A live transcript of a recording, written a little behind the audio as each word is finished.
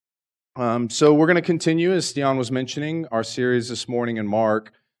So we're going to continue, as Dion was mentioning, our series this morning in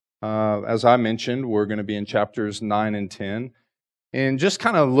Mark. As I mentioned, we're going to be in chapters 9 and 10. And just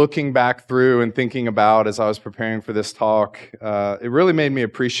kind of looking back through and thinking about as I was preparing for this talk, it really made me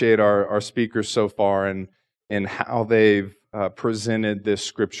appreciate our speakers so far and how they've presented this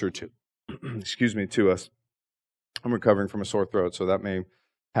scripture to, to us. I'm recovering from a sore throat, so that may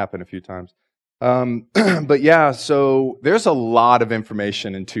happen a few times. But yeah, so there's a lot of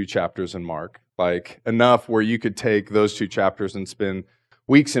information in 2 chapters in Mark, like enough where you could take those 2 chapters and spend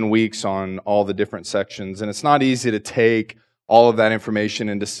weeks and weeks on all the different sections. And it's not easy to take all of that information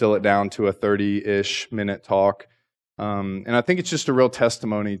and distill it down to a 30-ish minute talk. And I think it's just a real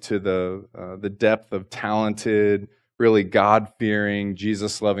testimony to the depth of talented, really God-fearing,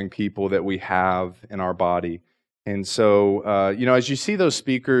 Jesus-loving people that we have in our body. And so, as you see those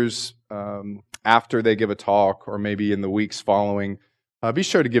speakers after they give a talk or maybe in the weeks following, be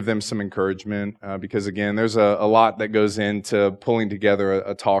sure to give them some encouragement because, again, there's a lot that goes into pulling together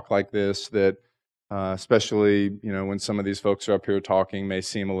a talk like this that especially, when some of these folks are up here talking may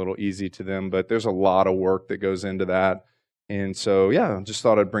seem a little easy to them, but there's a lot of work that goes into that. And so, yeah, just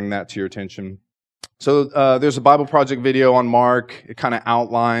thought I'd bring that to your attention. So there's a Bible Project video on Mark. It kind of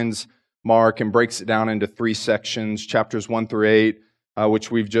outlines Mark and breaks it down into 3 sections, chapters 1 through 8, which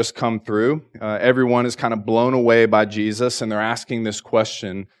we've just come through. Everyone is kind of blown away by Jesus, and they're asking this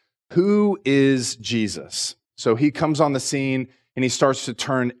question, who is Jesus? So he comes on the scene, and he starts to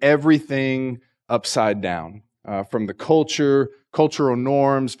turn everything upside down, from the cultural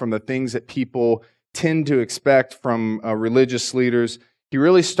norms, from the things that people tend to expect from religious leaders. He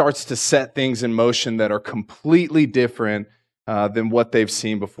really starts to set things in motion that are completely different than what they've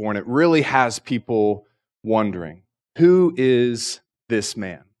seen before. And it really has people wondering, who is this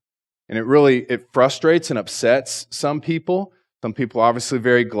man? And it frustrates and upsets some people. Some people are obviously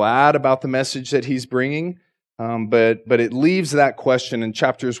very glad about the message that he's bringing. But it leaves that question, in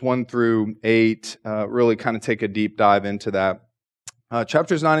chapters 1 through 8 really kind of take a deep dive into that.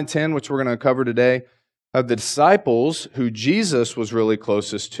 Chapters 9 and 10, which we're going to cover today, the disciples who Jesus was really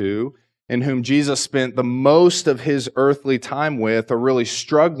closest to and whom Jesus spent the most of his earthly time with are really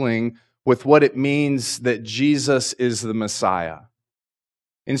struggling with what it means that Jesus is the Messiah.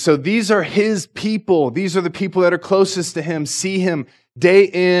 And so these are his people. These are the people that are closest to him, see him day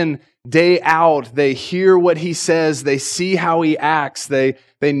in, day out. They hear what he says. They see how he acts. They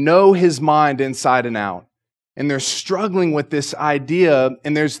know his mind inside and out. And they're struggling with this idea,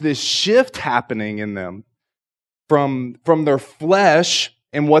 and there's this shift happening in them from their flesh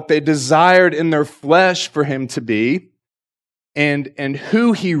and what they desired in their flesh for him to be and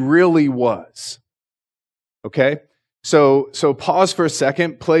who he really was. Okay? So pause for a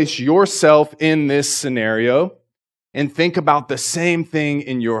second, place yourself in this scenario, and think about the same thing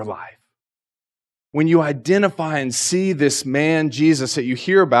in your life. When you identify and see this man, Jesus, that you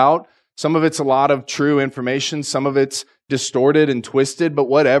hear about, some of it's a lot of true information, some of it's distorted and twisted, but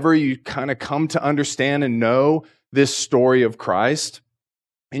whatever, you kind of come to understand and know this story of Christ.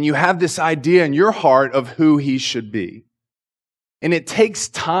 And you have this idea in your heart of who he should be. And it takes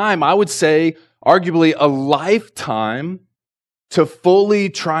time, I would say, arguably a lifetime, to fully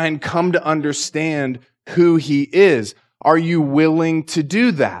try and come to understand who he is. Are you willing to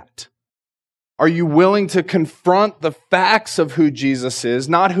do that? Are you willing to confront the facts of who Jesus is,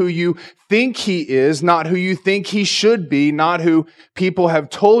 not who you think he is, not who you think he should be, not who people have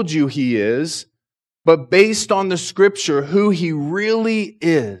told you he is, but based on the scripture, who he really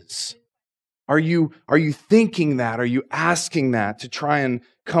is? Are you thinking that? Are you asking that to try and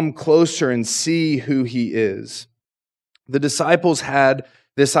come closer and see who he is? The disciples had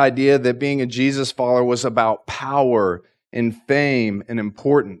this idea that being a Jesus follower was about power and fame and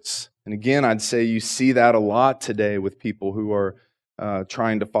importance. And again, I'd say you see that a lot today with people who are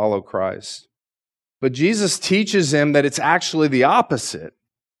trying to follow Christ. But Jesus teaches them that it's actually the opposite.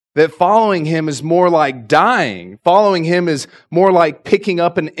 That following him is more like dying. Following him is more like picking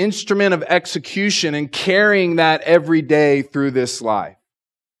up an instrument of execution and carrying that every day through this life.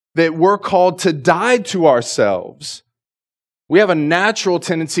 That we're called to die to ourselves. We have a natural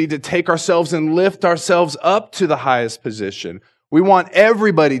tendency to take ourselves and lift ourselves up to the highest position. We want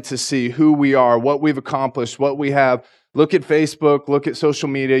everybody to see who we are, what we've accomplished, what we have. Look at Facebook, look at social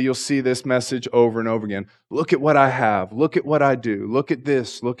media, you'll see this message over and over again. Look at what I have, look at what I do, look at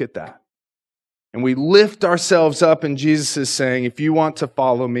this, look at that. And we lift ourselves up, and Jesus is saying, if you want to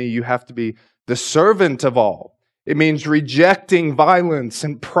follow me, you have to be the servant of all. It means rejecting violence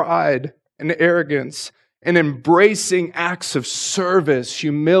and pride and arrogance and embracing acts of service,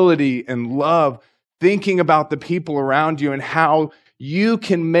 humility, and love, thinking about the people around you and how you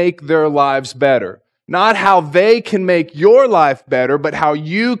can make their lives better. Not how they can make your life better, but how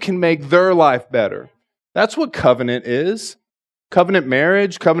you can make their life better. That's what covenant is. Covenant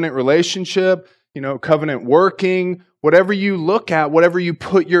marriage, covenant relationship, covenant working, whatever you look at, whatever you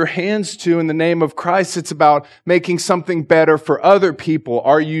put your hands to in the name of Christ, it's about making something better for other people.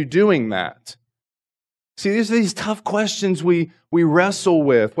 Are you doing that? See, these are these tough questions we wrestle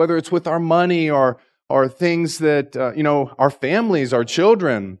with, whether it's with our money or things that, our families, our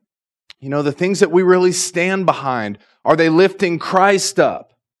children, the things that we really stand behind. Are they lifting Christ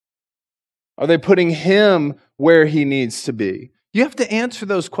up? Are they putting Him where He needs to be? You have to answer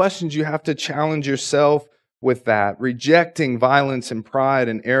those questions. You have to challenge yourself with that, rejecting violence and pride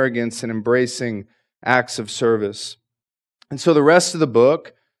and arrogance and embracing acts of service. And so the rest of the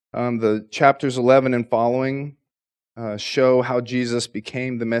book, the chapters 11 and following, show how Jesus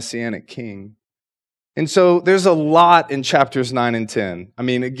became the Messianic King. And so there's a lot in chapters 9 and 10. I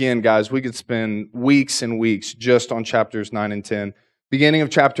mean, again, guys, we could spend weeks and weeks just on chapters 9 and 10. Beginning of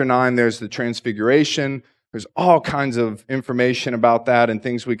chapter 9, there's the Transfiguration. There's all kinds of information about that and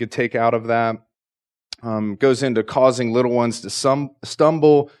things we could take out of that. Goes into causing little ones to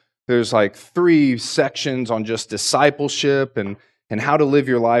stumble. There's like 3 sections on just discipleship and how to live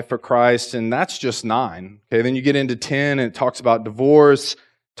your life for Christ, and that's just 9. Okay, then you get into 10, and it talks about divorce,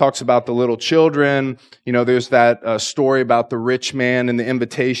 talks about the little children. There's that story about the rich man and the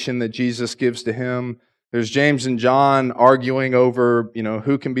invitation that Jesus gives to him. There's James and John arguing over,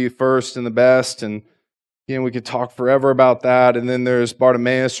 who can be first and the best, and again, we could talk forever about that. And then there's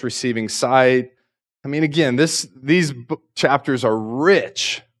Bartimaeus receiving sight. I mean, again, these chapters are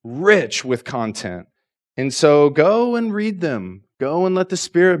rich with content. And so go and read them. Go and let the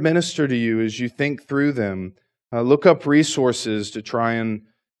Spirit minister to you as you think through them. Look up resources to try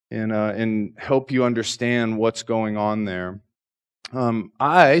and help you understand what's going on there.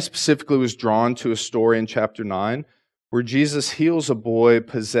 I specifically was drawn to a story in chapter 9 where Jesus heals a boy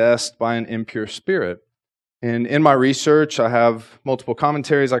possessed by an impure spirit. And in my research, I have multiple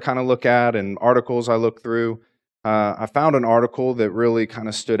commentaries I kind of look at and articles I look through. I found an article that really kind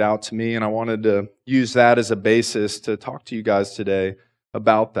of stood out to me, and I wanted to use that as a basis to talk to you guys today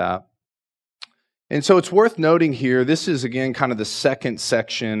about that. And so it's worth noting here, this is again kind of the second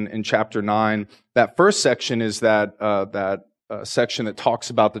section in chapter 9. That first section is that section that talks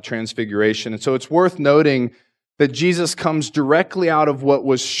about the Transfiguration. And so it's worth noting that Jesus comes directly out of what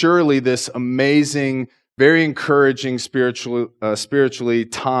was surely this amazing, very encouraging spiritually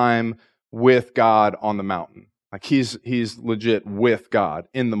time with God on the mountain. Like he's legit with God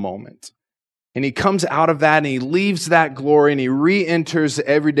in the moment. And he comes out of that and he leaves that glory and he re-enters the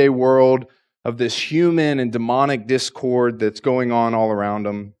everyday world of this human and demonic discord that's going on all around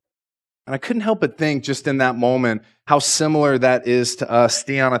him. And I couldn't help but think just in that moment how similar that is to us.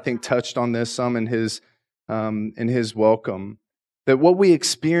 Theon, I think, touched on this some in his welcome. That what we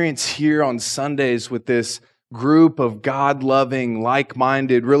experience here on Sundays with this group of God-loving,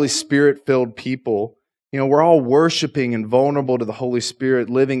 like-minded, really Spirit-filled people, we're all worshiping and vulnerable to the Holy Spirit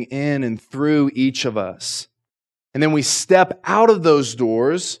living in and through each of us. And then we step out of those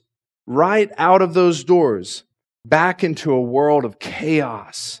doors, right out of those doors, back into a world of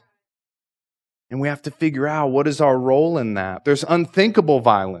chaos. And we have to figure out what is our role in that. There's unthinkable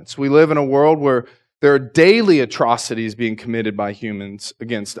violence. We live in a world where there are daily atrocities being committed by humans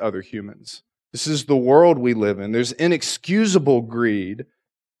against other humans. This is the world we live in. There's inexcusable greed.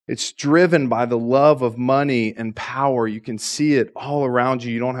 It's driven by the love of money and power. You can see it all around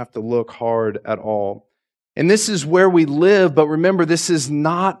you. You don't have to look hard at all. And this is where we live, but remember, this is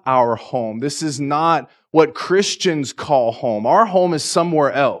not our home. This is not what Christians call home. Our home is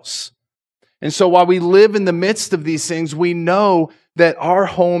somewhere else. And so while we live in the midst of these things, we know that our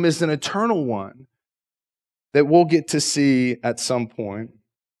home is an eternal one that we'll get to see at some point.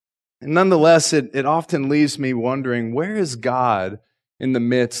 And nonetheless, it often leaves me wondering, where is God in the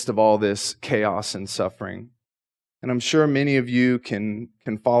midst of all this chaos and suffering? And I'm sure many of you can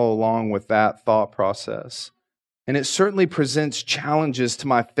follow along with that thought process. And it certainly presents challenges to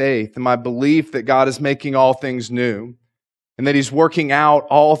my faith and my belief that God is making all things new and that He's working out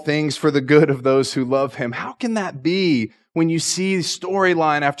all things for the good of those who love Him. How can that be when you see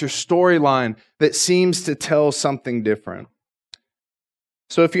storyline after storyline that seems to tell something different?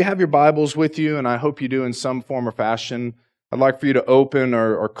 So if you have your Bibles with you, and I hope you do in some form or fashion, I'd like for you to open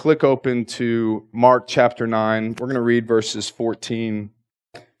or click open to Mark chapter 9. We're going to read verses 14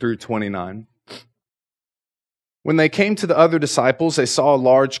 through 29. When they came to the other disciples, they saw a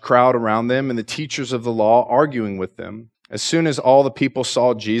large crowd around them and the teachers of the law arguing with them. As soon as all the people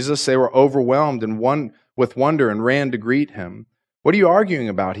saw Jesus, they were overwhelmed with wonder and ran to greet Him. "What are you arguing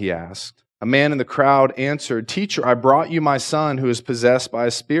about?" he asked. A man in the crowd answered, "Teacher, I brought you my son who is possessed by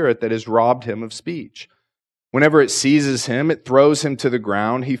a spirit that has robbed him of speech. Whenever it seizes him, it throws him to the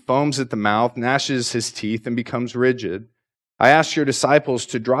ground. He foams at the mouth, gnashes his teeth, and becomes rigid. I asked your disciples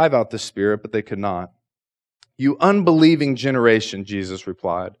to drive out the spirit, but they could not." "You unbelieving generation," Jesus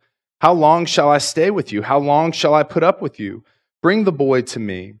replied, "how long shall I stay with you? How long shall I put up with you? Bring the boy to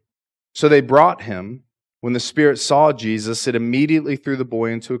me." So they brought him. When the spirit saw Jesus, it immediately threw the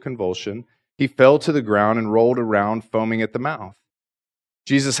boy into a convulsion. He fell to the ground and rolled around, foaming at the mouth.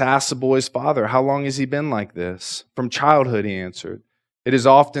 Jesus asked the boy's father, "How long has he been like this?" "From childhood," he answered. "It has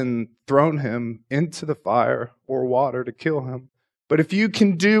often thrown him into the fire or water to kill him. But if you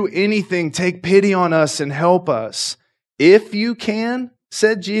can do anything, take pity on us and help us." "If you can,"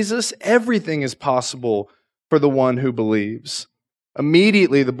 said Jesus, "everything is possible for the one who believes."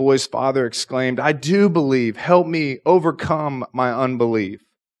 Immediately the boy's father exclaimed, "I do believe. Help me overcome my unbelief."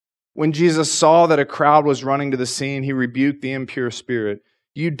 When Jesus saw that a crowd was running to the scene, he rebuked the impure spirit.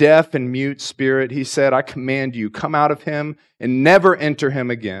 "You deaf and mute spirit," he said, "I command you, come out of him and never enter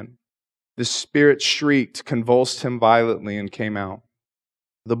him again." The spirit shrieked, convulsed him violently, and came out.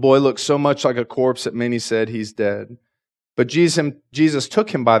 The boy looked so much like a corpse that many said, "He's dead." But Jesus took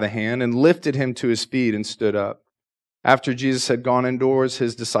him by the hand and lifted him to his feet and stood up. After Jesus had gone indoors,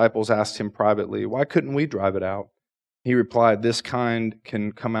 his disciples asked him privately, "Why couldn't we drive it out?" He replied, "This kind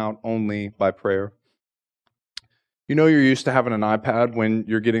can come out only by prayer." You know, you're used to having an iPad when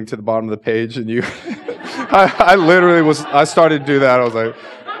you're getting to the bottom of the page, and you, I started to do that. I was like,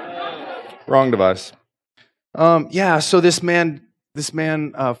 wrong device. So this man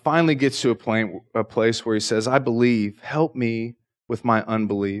finally gets to a place where he says, "I believe, help me with my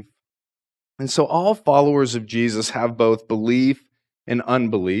unbelief." And so all followers of Jesus have both belief and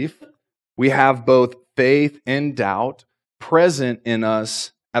unbelief. We have both faith and doubt present in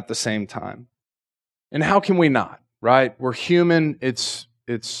us at the same time. And how can we not, right? We're human. It's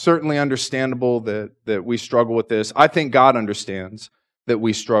certainly understandable that we struggle with this. I think God understands that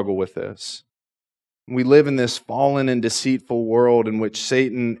we struggle with this. We live in this fallen and deceitful world in which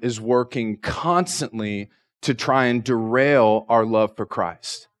Satan is working constantly to try and derail our love for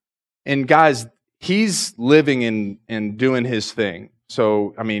Christ. And guys, he's living and doing his thing.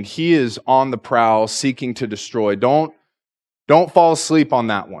 So, he is on the prowl, seeking to destroy. Don't fall asleep on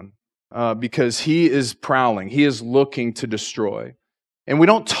that one, because he is prowling. He is looking to destroy. And we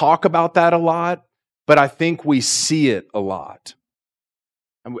don't talk about that a lot, but I think we see it a lot.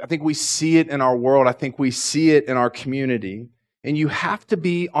 I think we see it in our world. I think we see it in our community. And you have to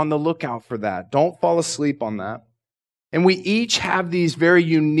be on the lookout for that. Don't fall asleep on that. And we each have these very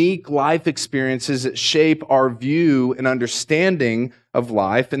unique life experiences that shape our view and understanding of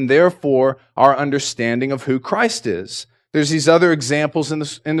life, and therefore our understanding of who Christ is. There's these other examples in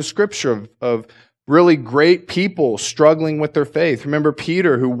the scripture of really great people struggling with their faith. Remember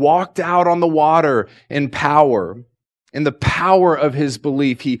Peter, who walked out on the water in power, in the power of his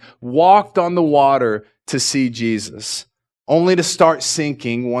belief. He walked on the water to see Jesus, only to start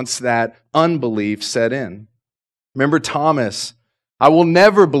sinking once that unbelief set in. Remember Thomas, "I will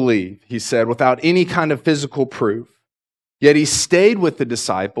never believe," he said, "without any kind of physical proof." Yet he stayed with the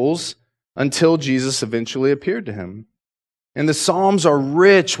disciples until Jesus eventually appeared to him. And the Psalms are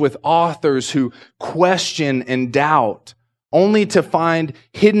rich with authors who question and doubt, only to find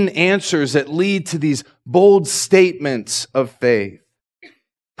hidden answers that lead to these bold statements of faith.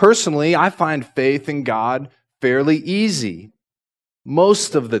 Personally, I find faith in God fairly easy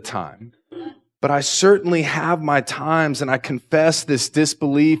most of the time. But I certainly have my times, and I confess this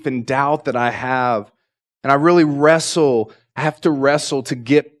disbelief and doubt that I have. And I really have to wrestle to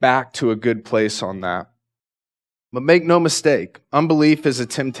get back to a good place on that. But make no mistake, unbelief is a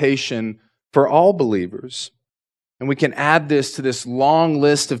temptation for all believers. And we can add this to this long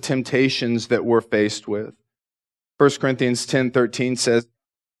list of temptations that we're faced with. 1 Corinthians 10:13 says,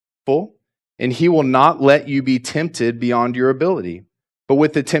 "And he will not let you be tempted beyond your ability. But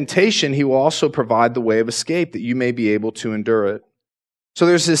with the temptation, he will also provide the way of escape that you may be able to endure it." So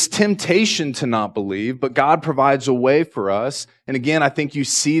there's this temptation to not believe, but God provides a way for us. And again, I think you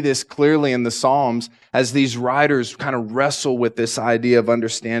see this clearly in the Psalms as these writers kind of wrestle with this idea of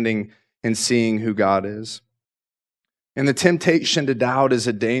understanding and seeing who God is. And the temptation to doubt is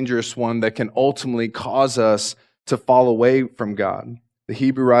a dangerous one that can ultimately cause us to fall away from God. The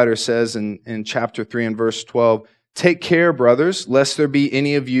Hebrew writer says in chapter 3 and verse 12, "Take care, brothers, lest there be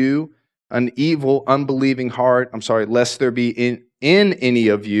any of you an evil, unbelieving heart." Lest there be in any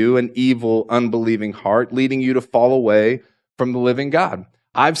of you an evil, unbelieving heart, leading you to fall away from the living God.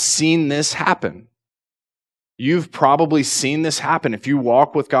 I've seen this happen. You've probably seen this happen. If you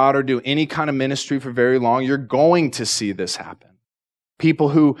walk with God or do any kind of ministry for very long, you're going to see this happen. People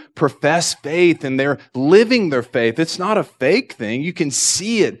who profess faith and they're living their faith. It's not a fake thing. You can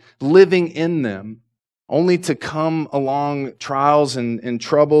see it living in them, only to come along trials and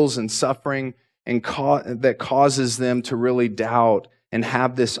troubles and suffering that causes them to really doubt and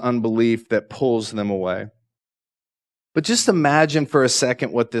have this unbelief that pulls them away. But just imagine for a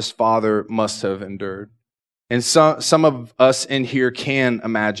second what this father must have endured. And some of us in here can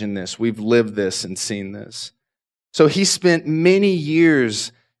imagine this. We've lived this and seen this. So he spent many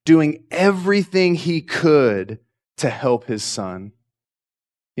years doing everything he could to help his son.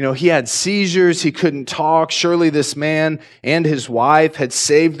 You know, he had seizures, he couldn't talk. Surely this man and his wife had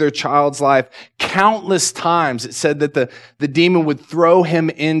saved their child's life countless times. It said that the demon would throw him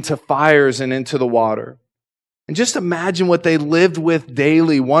into fires and into the water. And just imagine what they lived with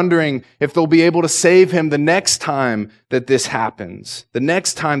daily, wondering if they'll be able to save him the next time that this happens, the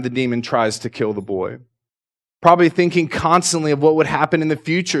next time the demon tries to kill the boy. Probably thinking constantly of what would happen in the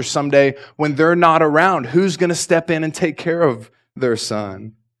future someday when they're not around. Who's going to step in and take care of their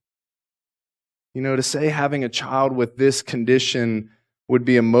son? You know, to say having a child with this condition would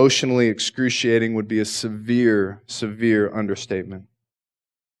be emotionally excruciating would be a severe, severe understatement.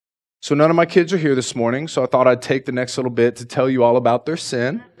 So none of my kids are here this morning, so I thought I'd take the next little bit to tell you all about their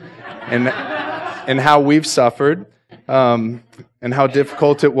sin and how we've suffered. And how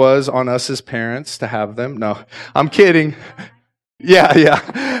difficult it was on us as parents to have them. No, I'm kidding.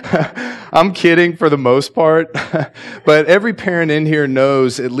 Yeah. I'm kidding for the most part. But every parent in here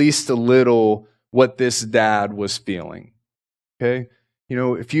knows at least a little what this dad was feeling. Okay? You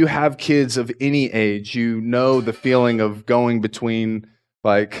know, if you have kids of any age, you know the feeling of going between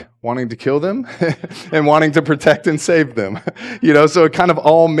like wanting to kill them and wanting to protect and save them. You know, so it kind of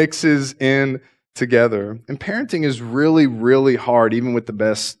all mixes in together. And parenting is really, really hard, even with the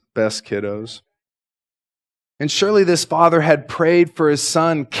best kiddos. And surely this father had prayed for his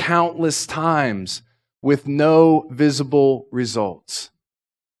son countless times with no visible results.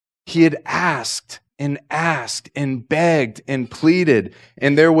 He had asked and begged and pleaded,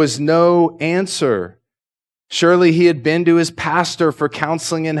 and there was no answer. Surely he had been to his pastor for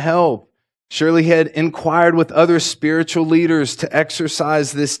counseling and help. Surely he had inquired with other spiritual leaders to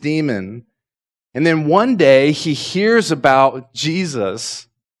exorcise this demon. And then one day he hears about Jesus.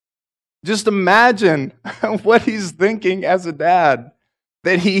 Just imagine what he's thinking as a dad,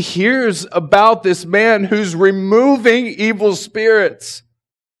 that he hears about this man who's removing evil spirits.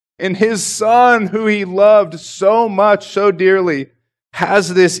 And his son, who he loved so much, so dearly,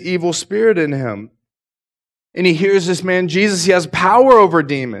 has this evil spirit in him. And he hears this man, Jesus, he has power over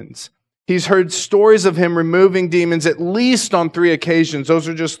demons. He's heard stories of him removing demons at least on 3 occasions. Those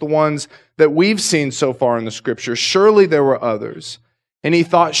are just the ones that we've seen so far in the scripture. Surely there were others. And he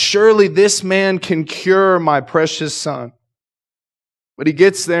thought, surely this man can cure my precious son. But he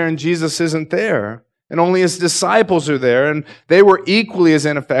gets there and Jesus isn't there. And only his disciples are there. And they were equally as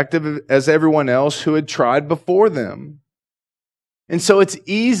ineffective as everyone else who had tried before them. And so it's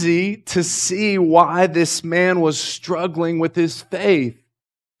easy to see why this man was struggling with his faith.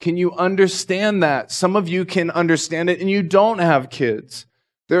 Can you understand that? Some of you can understand it and you don't have kids.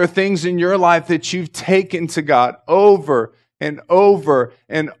 There are things in your life that you've taken to God over and over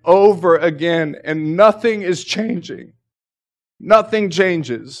and over again, and nothing is changing. Nothing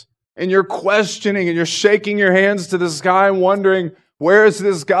changes. And you're questioning and you're shaking your hands to the sky wondering, where is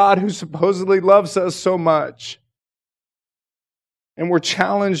this God who supposedly loves us so much? And we're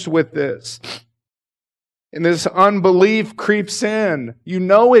challenged with this. And this unbelief creeps in. You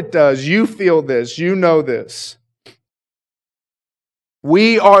know it does. You feel this. You know this.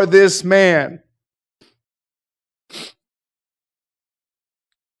 We are this man.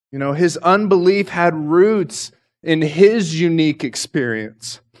 You know, his unbelief had roots in his unique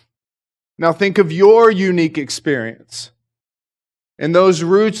experience. Now think of your unique experience and those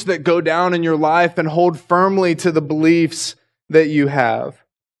roots that go down in your life and hold firmly to the beliefs that you have.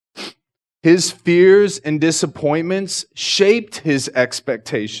 His fears and disappointments shaped his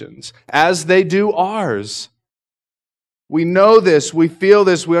expectations, as they do ours. We know this, we feel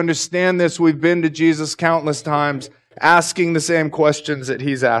this, we understand this. We've been to Jesus countless times, asking the same questions that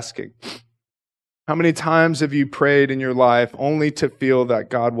he's asking. How many times have you prayed in your life only to feel that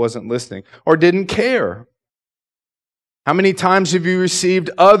God wasn't listening or didn't care? How many times have you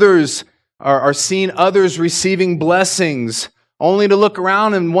received others or seen others receiving blessings only to look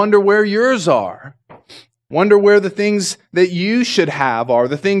around and wonder where yours are? Wonder where the things that you should have are,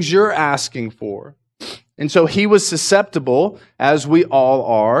 the things you're asking for. And so he was susceptible, as we all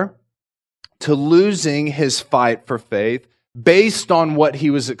are, to losing his fight for faith based on what he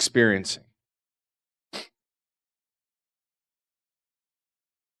was experiencing.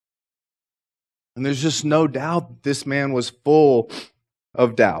 And there's just no doubt that this man was full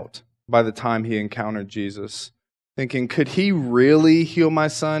of doubt by the time he encountered Jesus, thinking, could he really heal my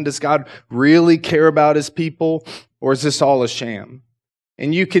son? Does God really care about his people? Or is this all a sham?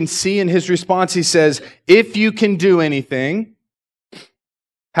 And you can see in his response, he says, if you can do anything,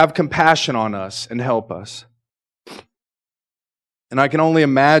 have compassion on us and help us. And I can only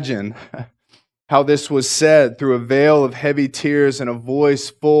imagine how this was said through a veil of heavy tears and a voice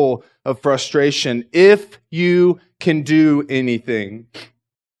full of frustration. If you can do anything.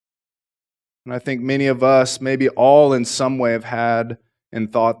 And I think many of us, maybe all in some way, have had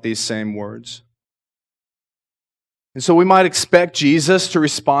and thought these same words. And so we might expect Jesus to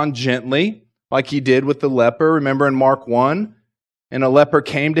respond gently, like he did with the leper. Remember in Mark 1? And a leper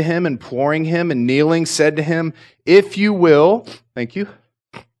came to him, imploring him, and kneeling, said to him, if you will, thank you.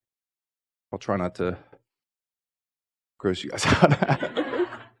 I'll try not to gross you guys out.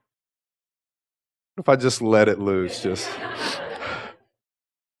 If I just let it loose,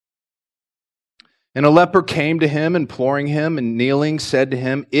 And a leper came to him, imploring him, and kneeling, said to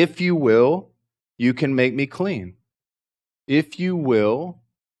him, if you will, you can make me clean. If you will,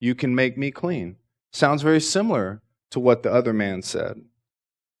 you can make me clean. Sounds very similar to what the other man said.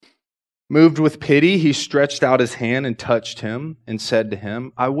 Moved with pity, he stretched out his hand and touched him and said to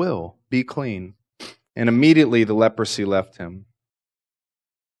him, I will, be clean. And immediately the leprosy left him.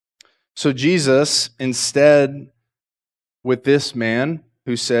 So Jesus, instead, with this man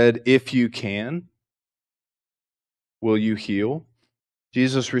who said, if you can, will you heal?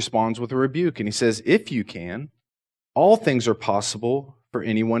 Jesus responds with a rebuke, and he says, if you can, all things are possible for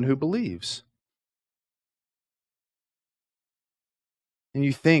anyone who believes. And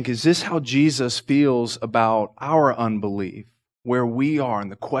you think, is this how Jesus feels about our unbelief, where we are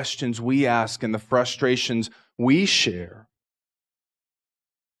and the questions we ask and the frustrations we share?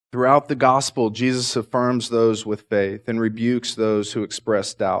 Throughout the gospel, Jesus affirms those with faith and rebukes those who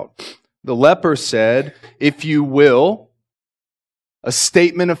express doubt. The leper said, if you will, a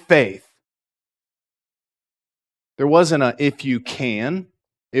statement of faith. There wasn't a if you can,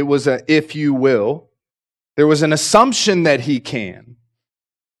 it was a if you will. There was an assumption that he can.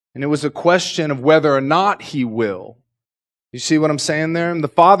 And it was a question of whether or not he will. You see what I'm saying there? And the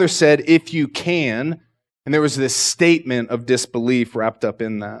Father said, if you can, and there was this statement of disbelief wrapped up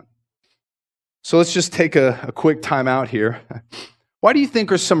in that. So let's just take a quick time out here. Why do you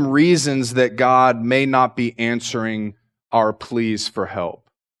think are some reasons that God may not be answering our pleas for help?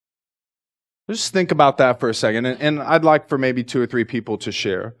 Just think about that for a second, and I'd like for maybe 2 or 3 people to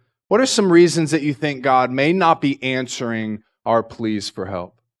share. What are some reasons that you think God may not be answering our pleas for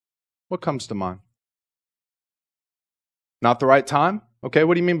help? What comes to mind? Not the right time? Okay,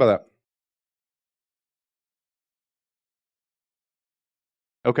 what do you mean by that?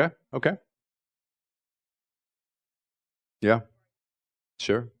 Okay. Yeah,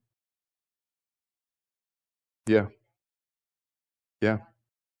 sure. Yeah,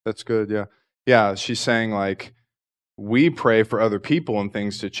 that's good, yeah. Yeah, she's saying like, we pray for other people and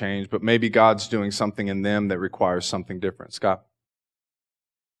things to change, but maybe God's doing something in them that requires something different. Scott?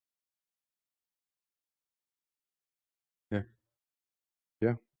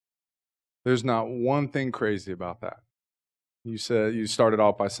 Yeah. There's not one thing crazy about that. You started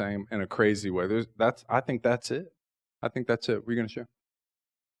off by saying in a crazy way. I think that's it. Were you going to share?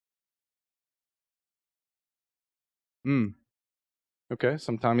 Okay,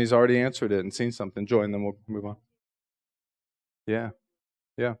 sometime he's already answered it and seen something. Joy, and then we'll move on. Yeah.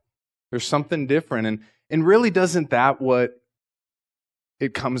 There's something different. And really, doesn't that what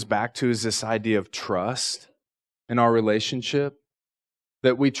it comes back to is this idea of trust in our relationship?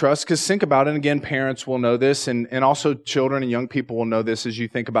 That we trust, because think about it, and again, parents will know this, and also children and young people will know this as you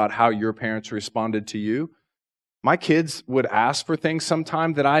think about how your parents responded to you. My kids would ask for things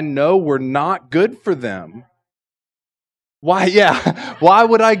sometimes that I know were not good for them. Why? Yeah. Why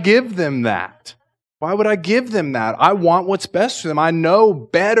would I give them that? I want what's best for them. I know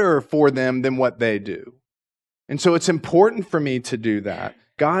better for them than what they do. And so it's important for me to do that.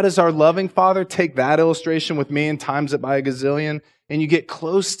 God is our loving Father. Take that illustration with me and times it by a gazillion, and you get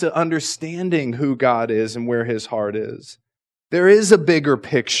close to understanding who God is and where His heart is. There is a bigger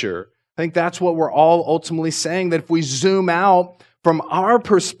picture. I think that's what we're all ultimately saying, that if we zoom out from our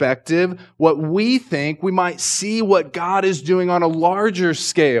perspective, what we think, we might see what God is doing on a larger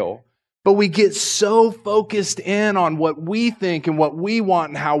scale. But we get so focused in on what we think and what we want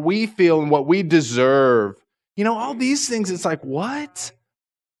and how we feel and what we deserve. You know, all these things, it's like, what?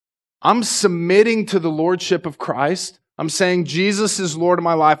 I'm submitting to the lordship of Christ. I'm saying Jesus is Lord of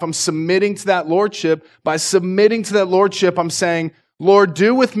my life. I'm submitting to that lordship. By submitting to that lordship, I'm saying, Lord,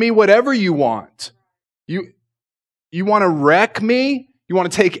 do with me whatever you want. You want to wreck me? You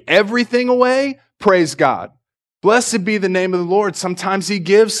want to take everything away? Praise God. Blessed be the name of the Lord. Sometimes He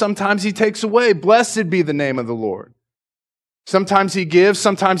gives, sometimes He takes away. Blessed be the name of the Lord. Sometimes He gives,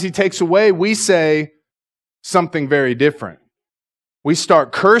 sometimes He takes away. We say something very different. We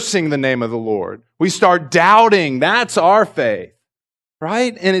start cursing the name of the Lord. We start doubting. That's our faith,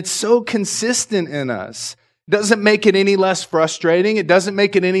 right? And it's so consistent in us. It doesn't make it any less frustrating. It doesn't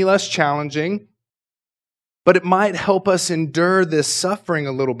make it any less challenging. But it might help us endure this suffering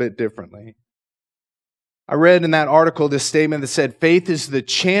a little bit differently. I read in that article this statement that said, faith is the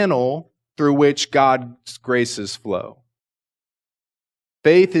channel through which God's graces flow.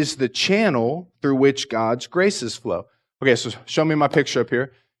 Faith is the channel through which God's graces flow. Okay, so show me my picture up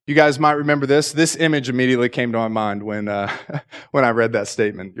here. You guys might remember this. This image immediately came to my mind when I read that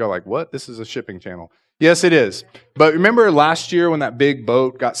statement. You're like, what? This is a shipping channel. Yes, it is. But remember last year when that big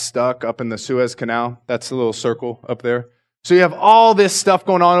boat got stuck up in the Suez Canal? That's the little circle up there. So you have all this stuff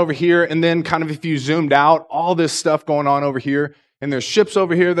going on over here, and then kind of if you zoomed out, all this stuff going on over here, and there's ships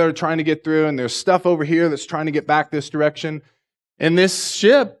over here that are trying to get through, and there's stuff over here that's trying to get back this direction. And this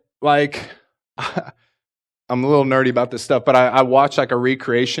ship, like, I'm a little nerdy about this stuff, but I watched like a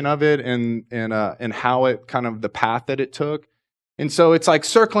recreation of it and how it kind of the path that it took. And so it's like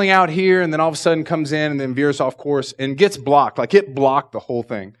circling out here, and then all of a sudden comes in and then veers off course and gets blocked. Like it blocked the whole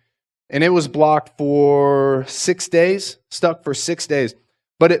thing. And it was blocked for 6 days, stuck for 6 days.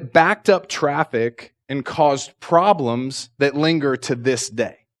 But it backed up traffic and caused problems that linger to this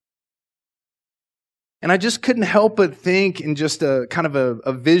day. And I just couldn't help but think in just a kind of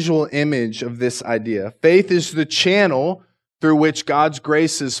a visual image of this idea. Faith is the channel through which God's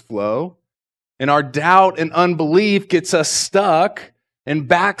graces flow. And our doubt and unbelief gets us stuck and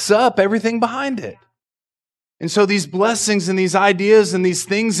backs up everything behind it. And so these blessings and these ideas and these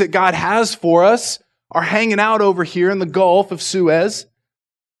things that God has for us are hanging out over here in the Gulf of Suez.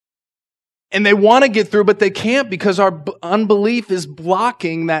 And they want to get through, but they can't because our unbelief is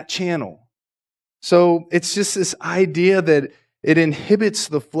blocking that channel. So it's just this idea that it inhibits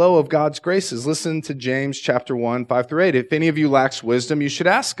the flow of God's graces. Listen to James chapter 1, 5-8. If any of you lacks wisdom, you should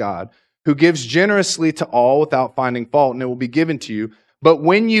ask God, who gives generously to all without finding fault, and it will be given to you. But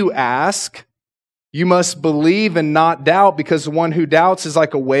when you ask, you must believe and not doubt, because the one who doubts is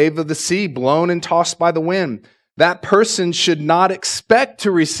like a wave of the sea, blown and tossed by the wind. That person should not expect to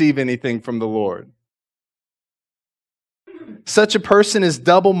receive anything from the Lord. Such a person is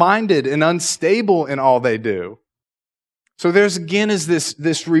double-minded and unstable in all they do. So there's again is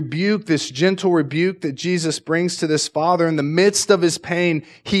this rebuke, this gentle rebuke that Jesus brings to this father in the midst of his pain.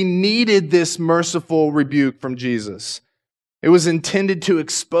 He needed this merciful rebuke from Jesus. It was intended to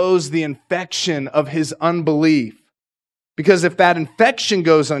expose the infection of his unbelief. Because if that infection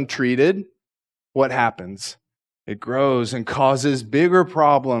goes untreated, what happens? It grows and causes bigger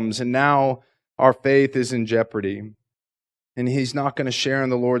problems, and now our faith is in jeopardy. And he's not going to share in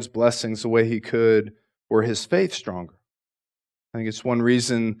the Lord's blessings the way he could were his faith stronger. I think it's one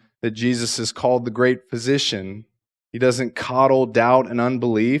reason that Jesus is called the great physician. He doesn't coddle doubt and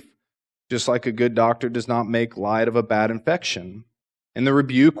unbelief, just like a good doctor does not make light of a bad infection. And the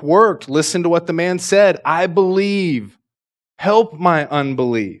rebuke worked. Listen to what the man said. I believe. Help my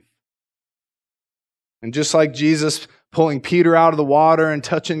unbelief. And just like Jesus pulling Peter out of the water and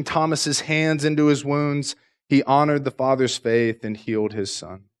touching Thomas's hands into his wounds, he honored the Father's faith and healed his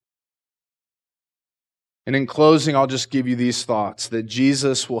son. And in closing, I'll just give you these thoughts, that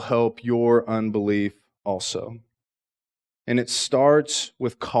Jesus will help your unbelief also. And it starts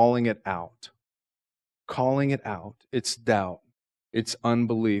with calling it out. Calling it out. It's doubt. It's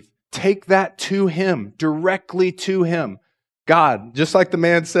unbelief. Take that to him, directly to him. God, just like the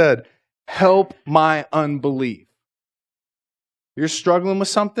man said, help my unbelief. You're struggling with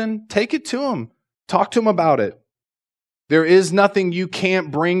something? Take it to him. Talk to him about it. There is nothing you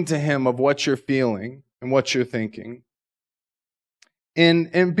can't bring to him of what you're feeling and what you're thinking.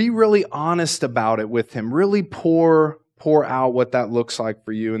 And be really honest about it with him. Really pour out what that looks like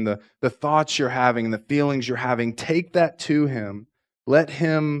for you and the thoughts you're having and the feelings you're having. Take that to him. Let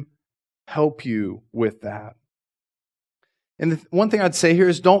him help you with that. And the one thing I'd say here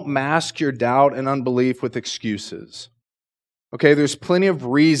is don't mask your doubt and unbelief with excuses. Okay, there's plenty of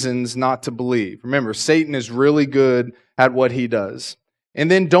reasons not to believe. Remember, Satan is really good at what he does.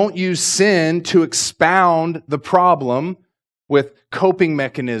 And then don't use sin to expound the problem with coping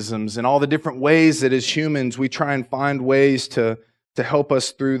mechanisms and all the different ways that as humans we try and find ways to to help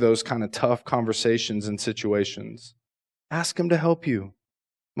us through those kind of tough conversations and situations. Ask Him to help you.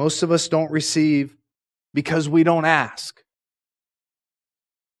 Most of us don't receive because we don't ask.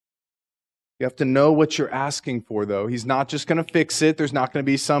 You have to know what you're asking for, though. He's not just going to fix it. There's not going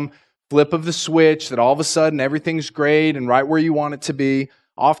to be some flip of the switch that all of a sudden everything's great and right where you want it to be.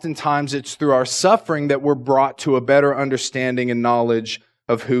 Oftentimes it's through our suffering that we're brought to a better understanding and knowledge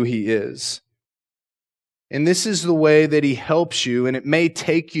of who He is. And this is the way that He helps you, and it may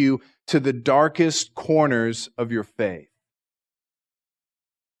take you to the darkest corners of your faith.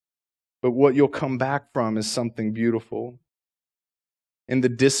 But what you'll come back from is something beautiful. And the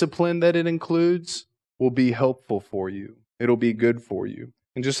discipline that it includes will be helpful for you. It'll be good for you.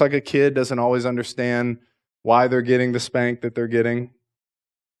 And just like a kid doesn't always understand why they're getting the spank that they're getting,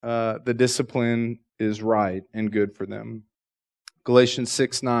 the discipline is right and good for them. Galatians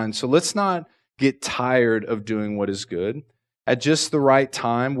 6:9. So let's not get tired of doing what is good. At just the right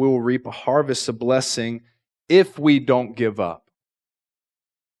time, we will reap a harvest of blessing if we don't give up.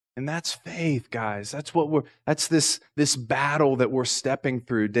 And that's faith, guys. That's this battle that we're stepping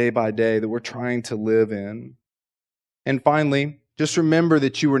through day by day, that we're trying to live in. And finally, just remember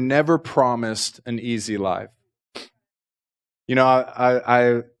that you were never promised an easy life. You know,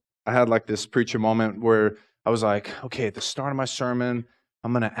 I had like this preacher moment where I was like, okay, at the start of my sermon,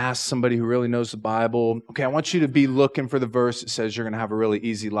 I'm going to ask somebody who really knows the Bible, okay, I want you to be looking for the verse that says you're going to have a really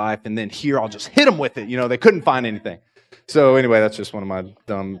easy life, and then here I'll just hit them with it. You know, they couldn't find anything. So anyway, that's just one of my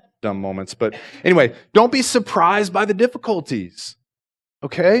dumb moments. But anyway, don't be surprised by the difficulties,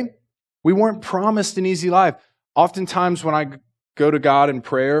 okay? We weren't promised an easy life. Oftentimes when I go to God in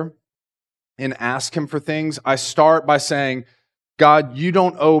prayer and ask Him for things, I start by saying, God, you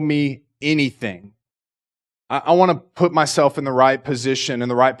don't owe me anything. I want to put myself in the right position, in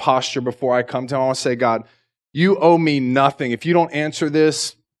the right posture before I come to Him. I want to say, God, you owe me nothing. If you don't answer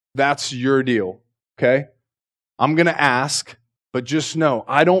this, that's your deal, okay? I'm going to ask, but just know,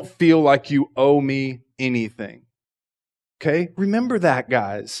 I don't feel like you owe me anything. Okay? Remember that,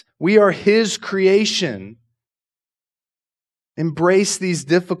 guys. We are His creation. Embrace these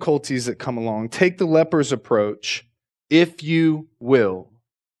difficulties that come along. Take the leper's approach, if you will.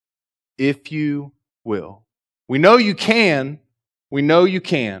 If you will. We know you can. We know you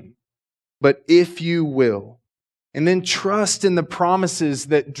can. But if you will. And then trust in the promises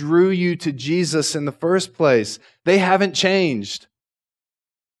that drew you to Jesus in the first place. They haven't changed.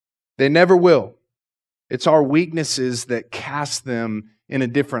 They never will. It's our weaknesses that cast them in a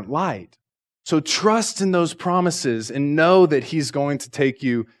different light. So trust in those promises and know that He's going to take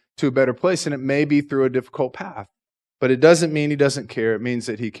you to a better place. And it may be through a difficult path. But it doesn't mean He doesn't care. It means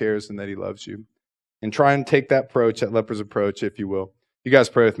that He cares and that He loves you. And try and take that approach, that leper's approach, if you will. You guys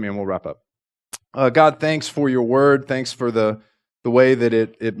pray with me and we'll wrap up. God, thanks for your word. Thanks for the way that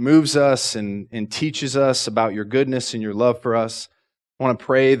it moves us and teaches us about your goodness and your love for us. I want to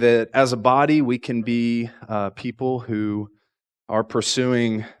pray that as a body, we can be people who are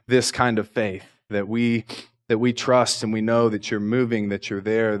pursuing this kind of faith, that we trust and we know that you're moving, that you're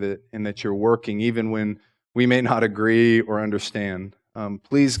there, and that you're working, even when we may not agree or understand.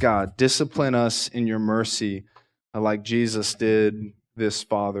 Please, God, discipline us in your mercy like Jesus did this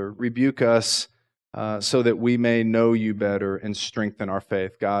Father. Rebuke us so that we may know you better and strengthen our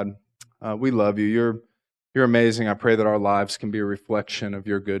faith. God, we love you. You're amazing. I pray that our lives can be a reflection of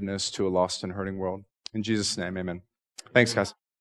your goodness to a lost and hurting world. In Jesus' name, amen. Thanks, guys.